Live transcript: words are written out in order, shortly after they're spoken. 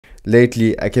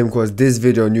lately I came across this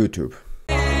video on YouTube.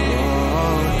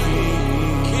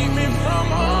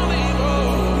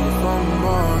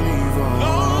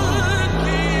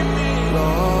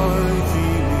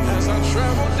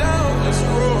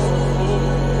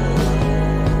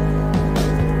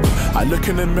 I look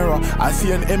in the mirror, I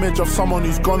see an image of someone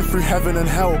who's gone through heaven and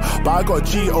hell. But I got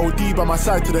G-O-D by my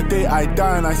side to the day I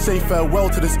die, and I say farewell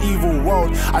to this evil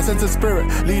world. I sense a spirit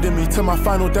leading me to my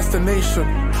final destination.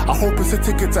 I hope it's a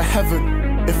ticket to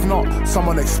heaven. If not,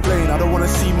 someone explain. I don't wanna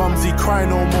see Mumsy cry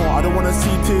no more. I don't wanna see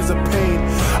tears of pain.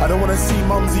 I don't wanna see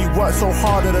Mumsy work so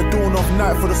hard at the dawn of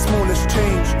night for the smallest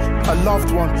change. A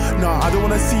loved one, nah, I don't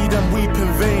wanna see them weep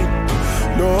in vain.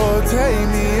 Lord, take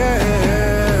me in.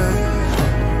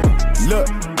 Look,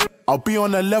 I'll be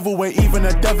on a level where even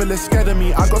the devil is scared of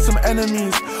me. I got some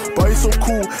enemies, but it's so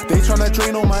cool. They tryna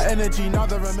drain all my energy, now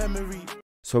they're a memory.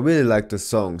 So I really like the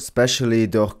song, especially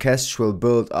the orchestral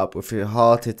build up with the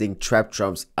hard-hitting trap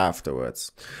drums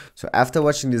afterwards. So after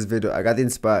watching this video, I got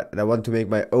inspired and I want to make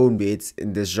my own beats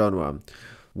in this genre.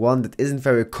 One that isn't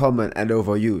very common and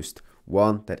overused.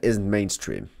 One that isn't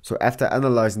mainstream. So after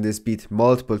analyzing this beat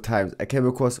multiple times, I came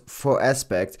across 4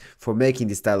 aspects for making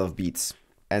this style of beats.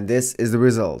 And this is the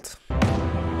result.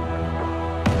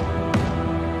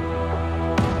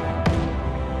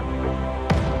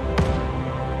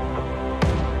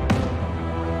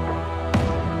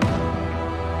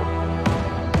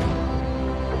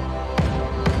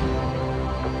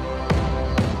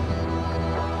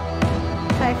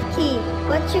 Key,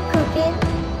 what you cooking?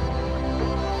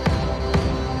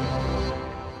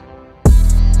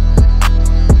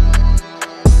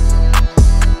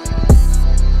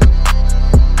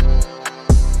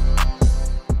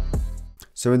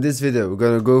 So in this video, we're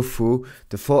gonna go through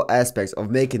the 4 aspects of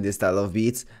making this style of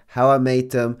beats, how I made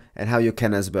them, and how you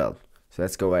can as well. So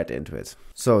let's go right into it.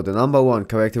 So the number 1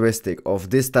 characteristic of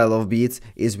this style of beats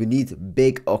is we need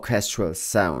big orchestral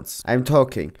sounds. I'm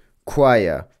talking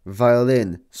choir,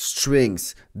 violin,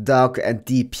 strings, dark and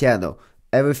deep piano,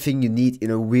 everything you need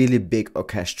in a really big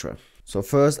orchestra. So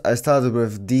first I started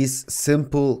with these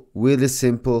simple, really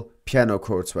simple piano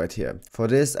chords right here. For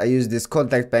this I use this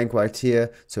contact bank right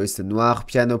here, so it's the noir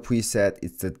piano preset,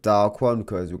 it's the dark one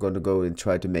because we're gonna go and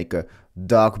try to make a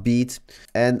dark beat.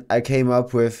 And I came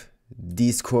up with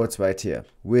these chords right here,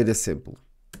 really simple.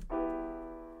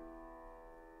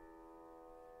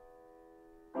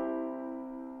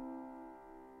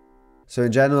 So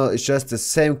in general it's just the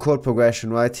same chord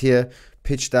progression right here,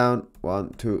 pitch down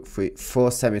 1, 2, 3,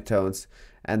 4 semitones,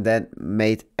 and then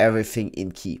made everything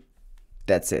in key.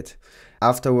 That's it.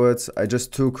 Afterwards I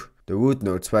just took the root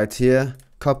notes right here,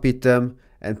 copied them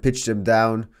and pitched them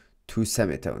down 2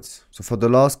 semitones. So for the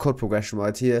last chord progression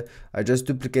right here, I just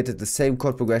duplicated the same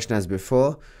chord progression as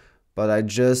before, but I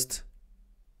just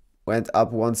went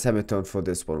up 1 semitone for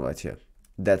this one right here.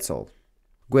 That's all.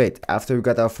 Great, after we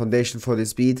got our foundation for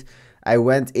this beat, I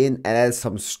went in and added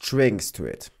some strings to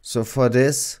it. So for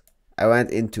this, I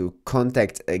went into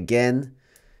contact again,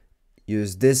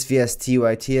 use this VST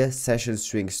right here, session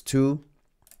strings 2,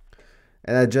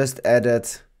 and I just added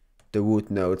the root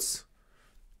notes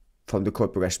from the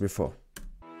chord progression before.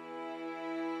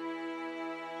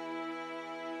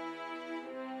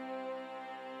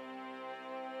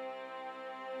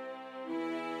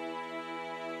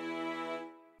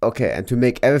 Okay, and to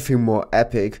make everything more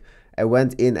epic, I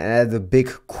went in and added a big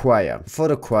choir. For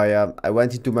the choir, I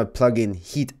went into my plugin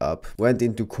Heat Up, went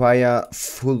into choir,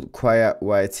 full choir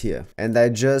right here, and I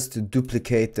just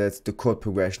duplicated the chord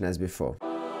progression as before.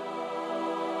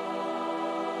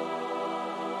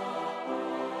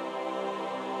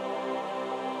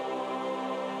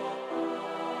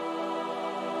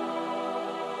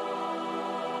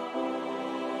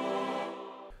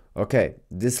 Okay,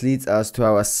 this leads us to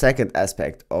our second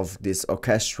aspect of this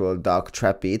orchestral dark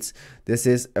trap beats. This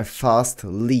is a fast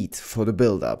lead for the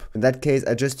build-up. In that case,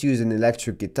 I just use an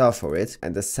electric guitar for it,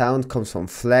 and the sound comes from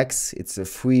Flex. It's a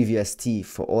free VST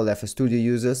for all FL Studio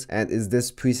users, and is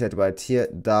this preset right here,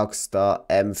 Dark Star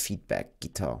M feedback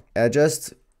guitar. I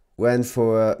just went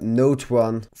for a note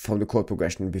 1 from the chord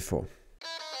progression before.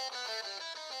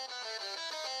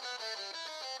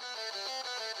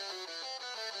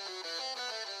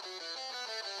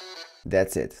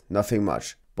 That's it, nothing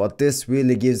much. But this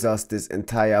really gives us this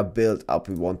entire build up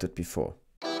we wanted before.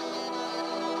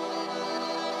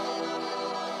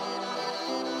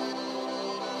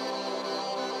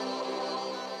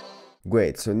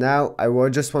 Great, so now I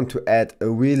just want to add a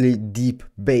really deep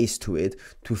bass to it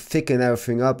to thicken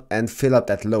everything up and fill up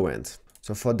that low end.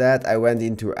 So for that I went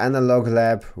into Analog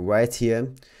Lab right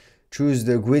here, choose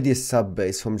the Gritty sub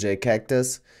bass from J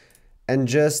Cactus, and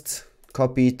just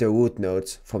copied the root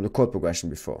notes from the chord progression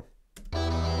before.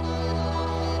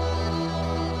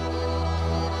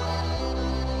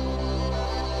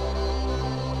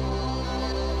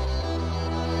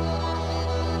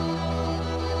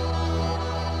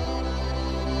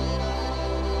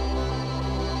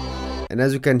 And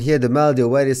as you can hear, the melody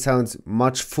already sounds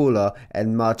much fuller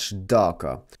and much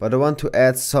darker. But I want to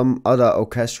add some other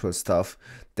orchestral stuff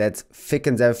that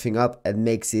thickens everything up and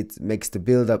makes the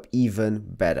build-up even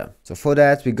better. So for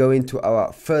that, we go into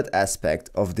our third aspect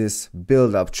of this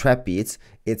build-up trap beat.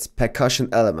 It's percussion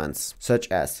elements, such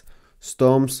as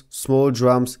storms, small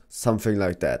drums, something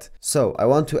like that. So I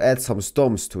want to add some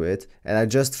storms to it, and I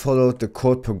just followed the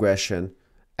chord progression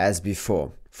as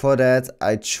before. For that,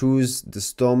 I choose the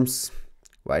storms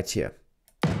right here.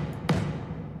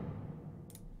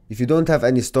 If you don't have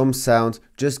any storm sound,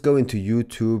 just go into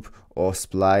YouTube or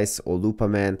Splice or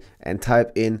Looperman and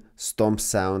type in storm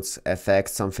sounds,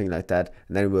 effects, something like that,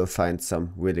 and then we'll find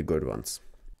some really good ones.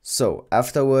 So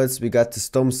afterwards we got the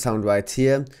storm sound right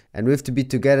here, and with the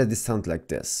beat together this sounds like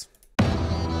this.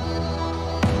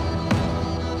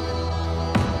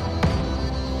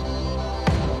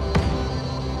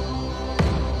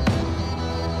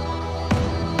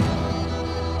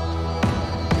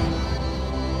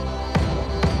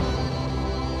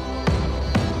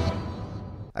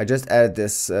 I just added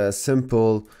this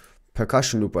simple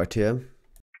percussion loop right here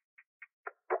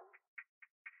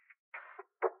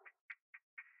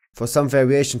for some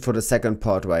variation for the second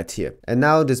part right here. And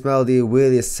now this melody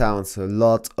really sounds a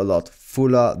lot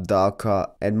fuller, darker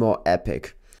and more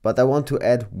epic. But I want to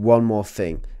add one more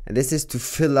thing, and this is to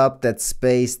fill up that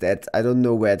space that I don't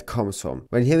know where it comes from.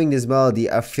 When hearing this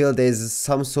melody, I feel there's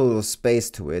some sort of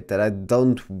space to it that I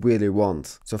don't really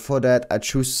want. So for that, I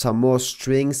choose some more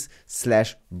strings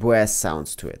 / brass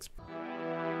sounds to it.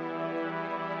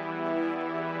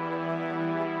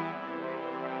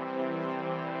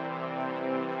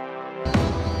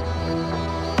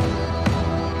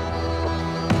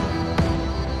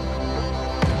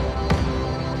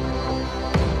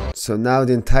 So now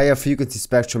the entire frequency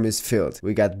spectrum is filled.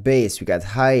 We got bass, we got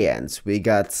high ends, we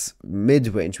got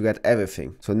mid-range, we got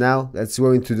everything. So now let's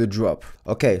go into the drop.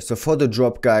 Okay, so for the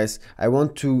drop guys, I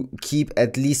want to keep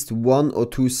at least 1 or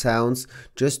 2 sounds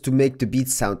just to make the beat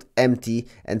sound empty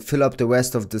and fill up the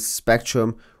rest of the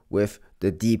spectrum with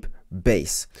the deep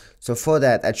bass. So for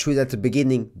that, I choose at the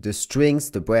beginning the strings,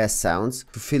 the brass sounds,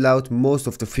 to fill out most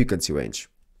of the frequency range.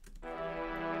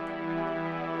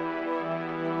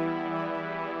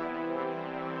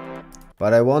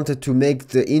 But I wanted to make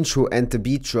the intro and the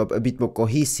beat drop a bit more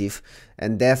cohesive,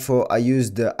 and therefore I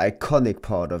used the iconic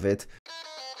part of it.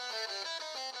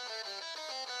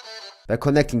 By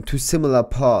connecting 2 similar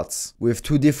parts with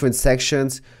 2 different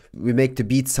sections, we make the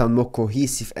beat sound more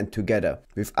cohesive and together,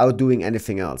 without doing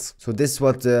anything else. So this is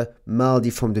what the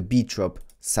melody from the beat drop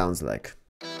sounds like.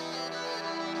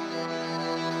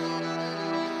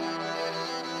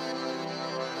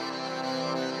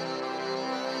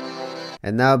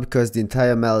 And now, because the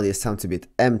entire melody sounds a bit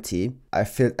empty, I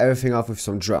filled everything up with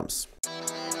some drums.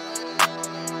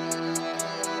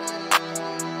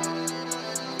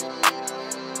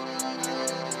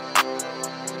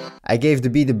 I gave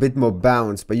the beat a bit more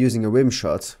bounce by using a rim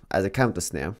shot as a counter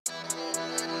snare.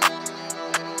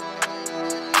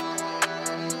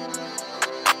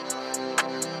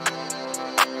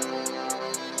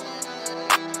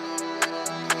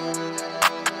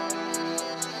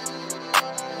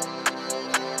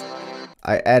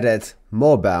 I added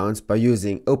more bounce by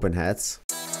using open hats.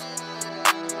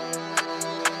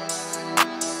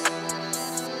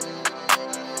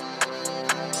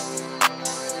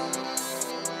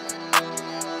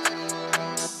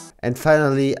 And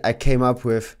finally, I came up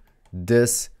with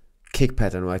this kick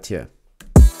pattern right here.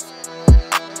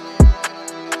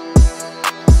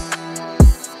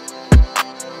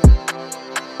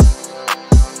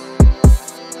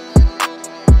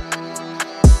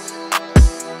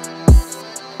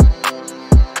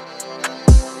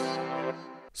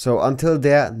 So until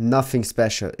there, nothing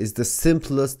special. It's the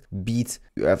simplest beat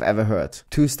you have ever heard.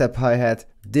 2-step hi-hat,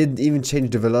 didn't even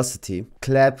change the velocity.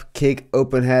 Clap, kick,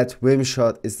 open hat, rim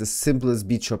shot is the simplest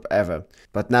beat drop ever.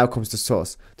 But now comes the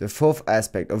sauce. The fourth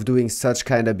aspect of doing such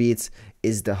kind of beats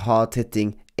is the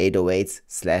hard-hitting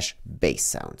 808s / bass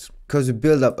sound. Because we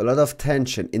build up a lot of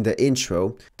tension in the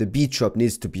intro, the beat drop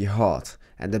needs to be hard.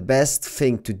 And the best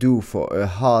thing to do for a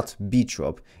hard beat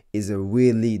drop is a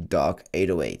really dark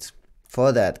 808.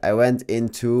 For that, I went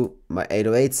into my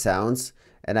 808 sounds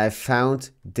and I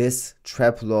found this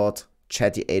Trap Lord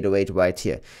chatty 808 right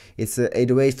here. It's a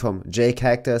 808 from J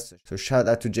Cactus, so shout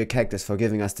out to J Cactus for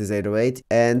giving us this 808.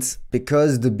 And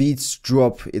because the beats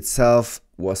drop itself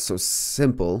was so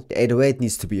simple, the 808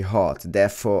 needs to be hard,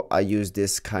 therefore I use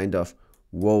this kind of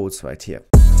rolls right here.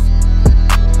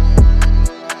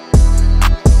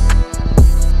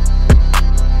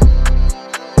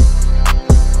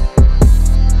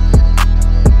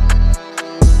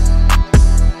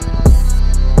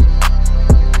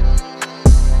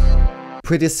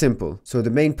 Pretty simple. So the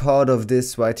main part of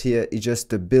this right here is just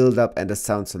the build up and the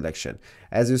sound selection.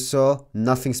 As you saw,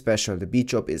 nothing special. The beat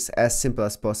drop is as simple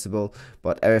as possible,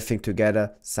 but everything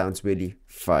together sounds really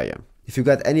fire. If you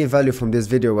got any value from this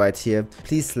video right here,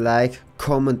 please like,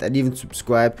 comment and even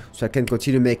subscribe so I can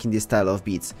continue making this style of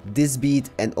beats. This beat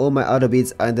and all my other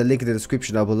beats are in the link in the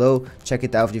description down below. Check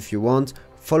it out if you want.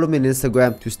 Follow me on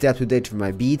Instagram to stay up to date with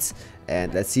my beats,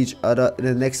 and let's see each other in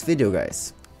the next video,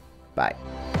 guys. Bye.